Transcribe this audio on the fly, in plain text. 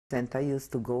And I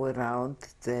used to go around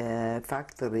the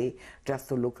factory just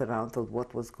to look around at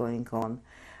what was going on.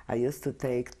 I used to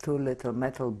take two little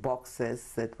metal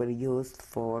boxes that were used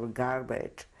for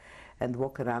garbage and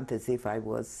walk around as if I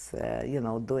was,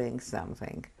 doing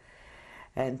something.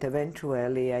 And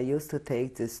eventually I used to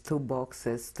take these two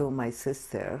boxes to my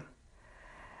sister.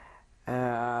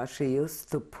 She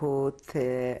used to put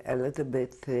a little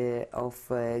bit of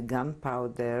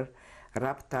gunpowder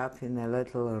wrapped up in a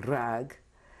little rag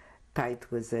tied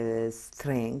with a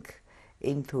string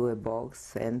into a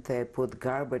box, and put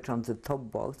garbage on the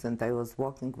top box, and I was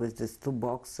walking with these two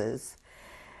boxes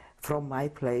from my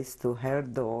place to her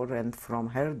door and from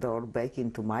her door back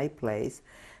into my place,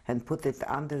 and put it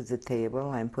under the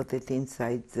table and put it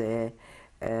inside the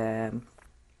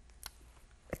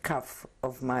cuff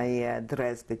of my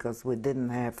dress because we didn't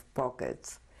have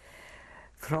pockets.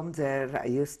 From there I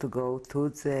used to go to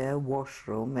the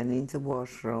washroom, and in the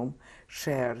washroom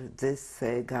share this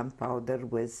gunpowder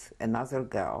with another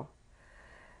girl,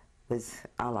 with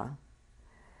Alla.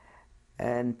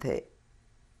 And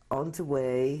on the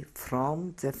way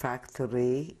from the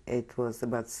factory, it was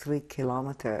about 3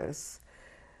 kilometers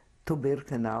to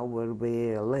Birkenau where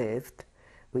we lived.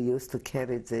 We used to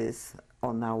carry this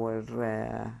on our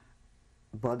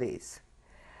bodies.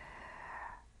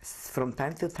 From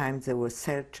time to time there were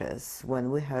searches.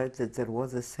 When we heard that there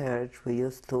was a search, we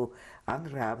used to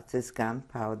unwrap this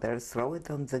gunpowder, throw it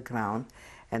on the ground,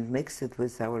 and mix it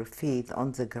with our feet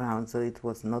on the ground so it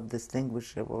was not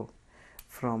distinguishable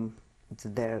from the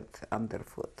dirt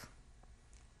underfoot.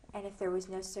 And if there was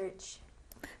no search?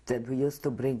 Then we used to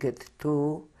bring it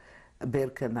to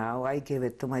Birkenau. I gave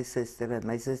it to my sister, and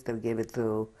my sister gave it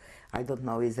to, I don't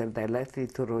know, either directly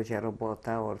to Rosa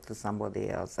Robota or to somebody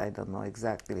else. I don't know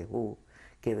exactly who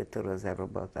gave it to Rosa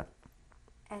Robota.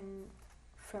 And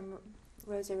from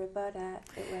Rosa Robota,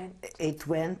 it went? It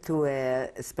went to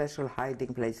a special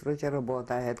hiding place. Rosa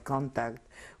Robota had contact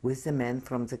with the men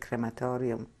from the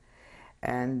crematorium,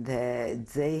 and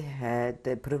they had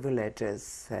the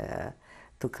privileges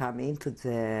to come into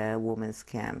the women's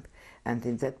camp. And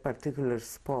in that particular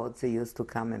spot, they used to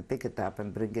come and pick it up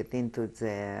and bring it into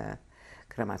the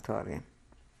crematorium.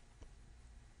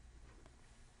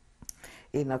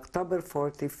 In October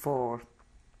 '44,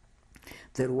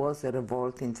 there was a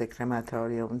revolt in the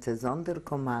crematorium. The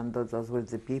Sonderkommando, those were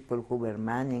the people who were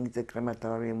manning the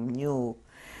crematorium, knew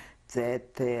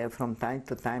that from time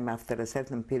to time, after a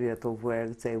certain period of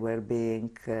work, they were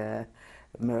being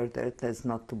murdered as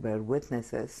not to bear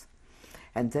witnesses.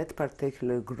 And that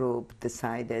particular group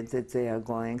decided that they are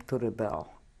going to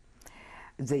rebel.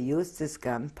 They used this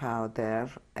gunpowder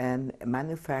and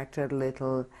manufactured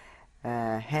little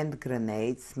hand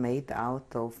grenades made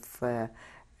out of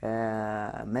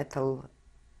metal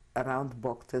round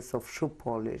boxes of shoe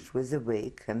polish with a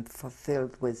wick and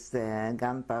filled with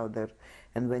gunpowder.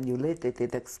 And when you lit it,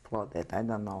 it exploded. I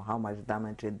don't know how much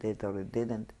damage it did or it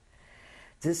didn't.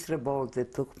 This revolt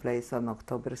that took place on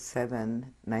October 7,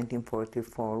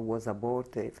 1944 was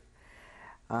abortive.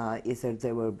 Either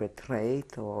they were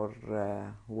betrayed or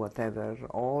whatever.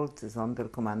 All the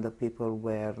Sonderkommando people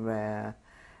were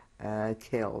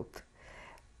killed.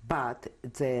 But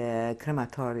the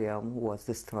crematorium was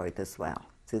destroyed as well.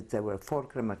 There were 4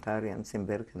 crematoriums in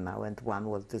Birkenau, and one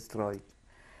was destroyed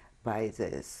by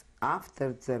this.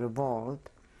 After the revolt,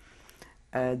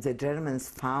 the Germans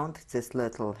found this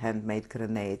little handmade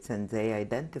grenades, and they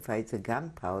identified the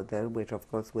gunpowder, which of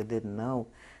course we didn't know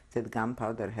that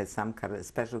gunpowder has some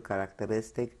special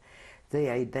characteristic. They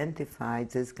identified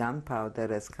this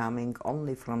gunpowder as coming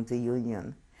only from the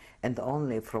Union and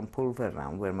only from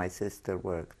Pulverraum, where my sister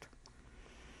worked.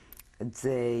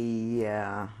 They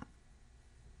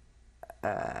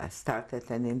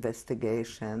started an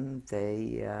investigation.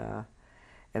 They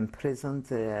imprisoned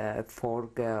 4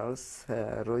 girls,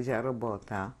 Rosa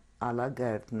Robota, Alla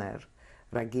Gärtner,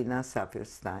 Regina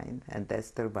Saperstein, and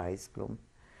Esther Weisblum.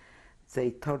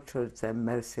 They tortured them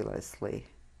mercilessly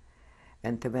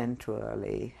and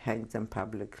eventually hanged them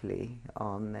publicly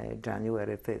on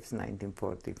January 5th,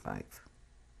 1945.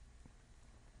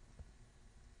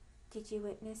 Did you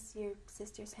witness your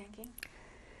sister's hanging?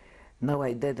 No,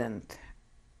 I didn't.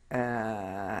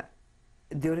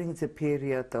 During the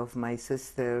period of my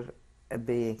sister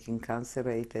being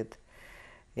incarcerated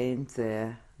in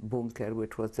the bunker,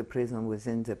 which was the prison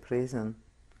within the prison,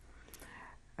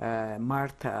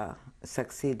 Marta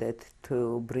succeeded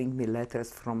to bring me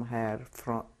letters from her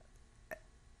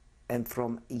and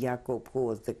from Jakob, who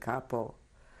was the capo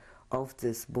of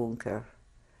this bunker.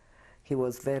 He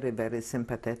was very, very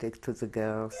sympathetic to the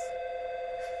girls.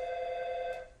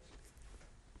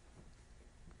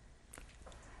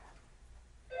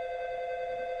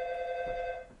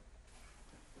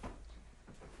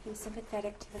 was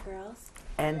sympathetic to the girls.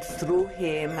 And through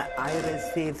him, I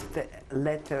received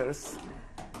letters.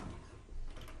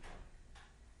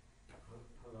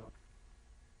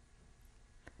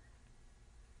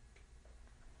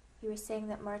 You were saying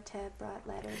that Marta brought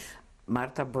letters.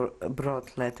 Marta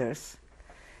brought letters,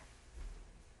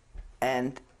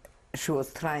 and she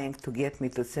was trying to get me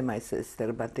to see my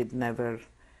sister, but it never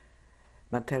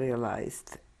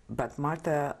materialized. But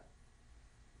Marta,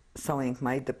 knowing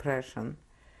my depression,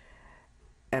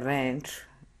 arranged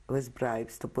with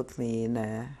bribes to put me in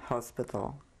a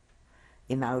hospital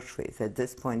in Auschwitz. At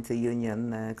this point, the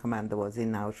Union commander was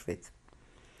in Auschwitz.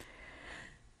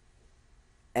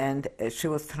 And she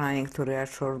was trying to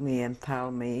reassure me and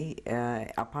tell me,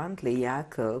 apparently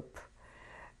Jacob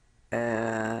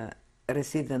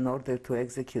received an order to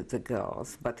execute the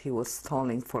girls, but he was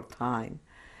stalling for time,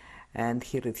 and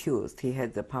he refused. He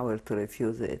had the power to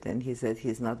refuse it, and he said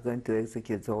he's not going to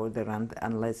execute the order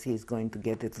unless he's going to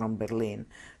get it from Berlin.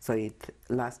 So it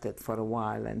lasted for a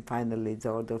while, and finally the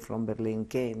order from Berlin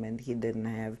came, and he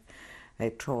didn't have a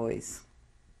choice.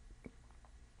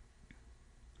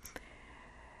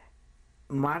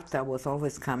 Marta was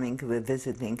always coming,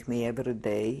 visiting me every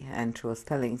day, and she was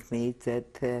telling me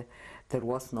that there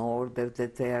was no order,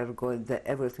 that that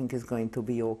everything is going to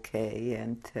be okay,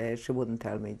 and she wouldn't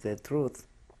tell me the truth.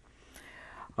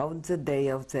 On the day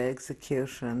of the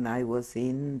execution, I was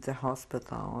in the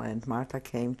hospital, and Marta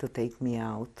came to take me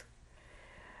out.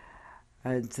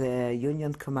 The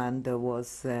Union commander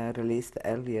was released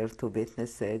earlier to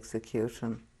witness the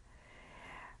execution.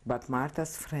 But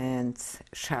Marta's friends,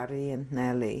 Shari and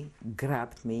Nellie,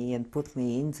 grabbed me and put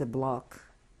me in the block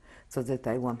so that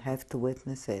I won't have to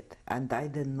witness it. And I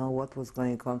didn't know what was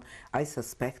going on. I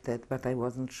suspected, but I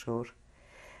wasn't sure.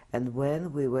 And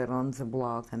when we were on the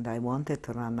block and I wanted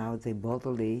to run out, they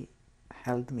bodily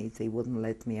held me. They wouldn't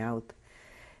let me out.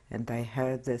 And I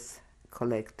heard this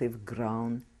collective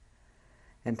groan,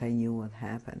 and I knew what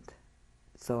happened.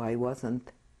 So I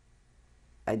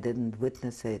didn't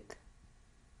witness it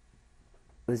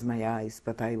with my eyes,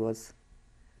 but I was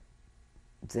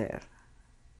there.